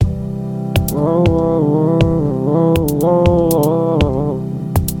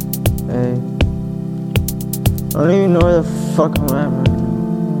fuck am I at right now?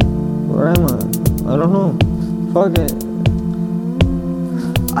 Where am I? I don't know. Fuck it.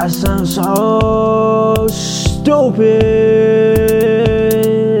 I sound so stupid.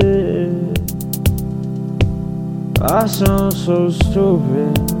 I sound so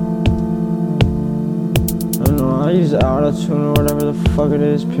stupid. I know, I use auto-tune or whatever the fuck it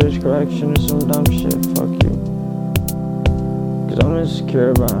is, pitch correction or some dumb shit. Fuck you. Cause I'm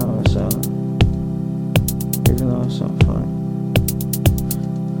insecure about how I sound. Even though I sound fine.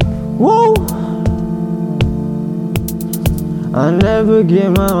 Whoa! I never get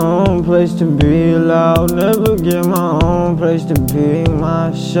my own place to be loud. Never get my own place to be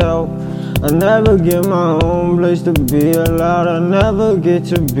myself. I never get my own place to be allowed. I never get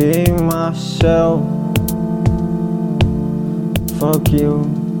to be myself. Fuck you.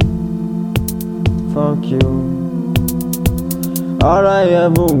 Fuck you. All I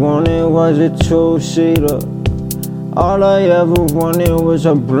ever wanted was a two-seater. All I ever wanted was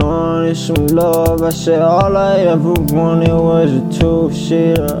a blunt and some love. I said all I ever wanted was a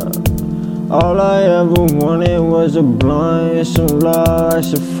two-seater. All I ever wanted was a blunt and some love. I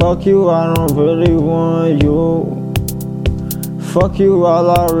said fuck you, I don't really want you. Fuck you,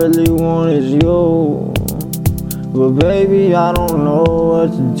 all I really want is you. But baby, I don't know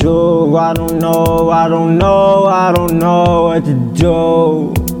what to do. I don't know what to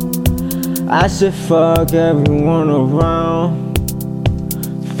do. I said fuck everyone around.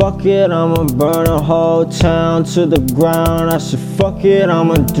 Fuck it, I'ma burn the whole town to the ground. I said fuck it,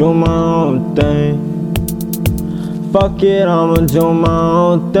 I'ma do my own thing. Fuck it, I'ma do my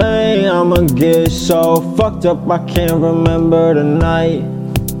own thing. I'ma get so fucked up I can't remember the night.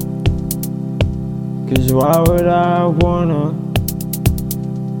 Cause why would I wanna?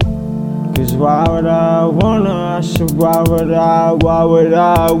 Cause why would I wanna? I said why would I wanna?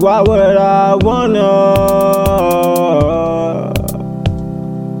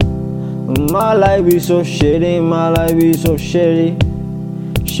 My life be so shitty, my life be so shitty.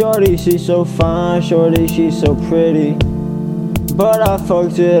 Shorty, she so fine, shorty, she so pretty. But I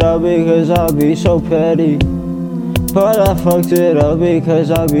fucked it up because I be so petty. But I fucked it up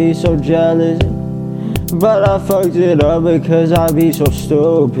because I be so jealous. But I fucked it up because I be so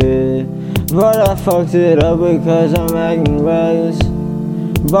stupid. But I fucked it up because I'm acting reckless.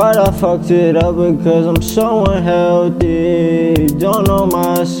 But I fucked it up because I'm so unhealthy. Don't know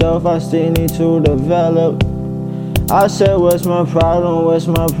myself, I still need to develop. I said what's my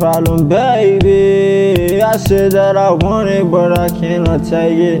problem, baby? I said that I want it, but I cannot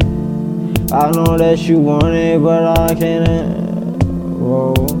take it. I know that you want it, but I can't.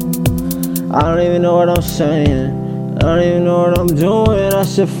 Whoa. I don't even know what I'm saying. I don't even know what I'm doing. I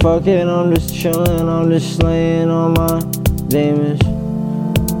said fuck it, I'm just chilling. I'm just slaying all my demons.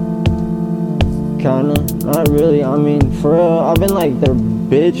 Kinda, not really. I mean, for real, I've been like their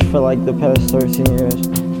bitch for like the past 13 years.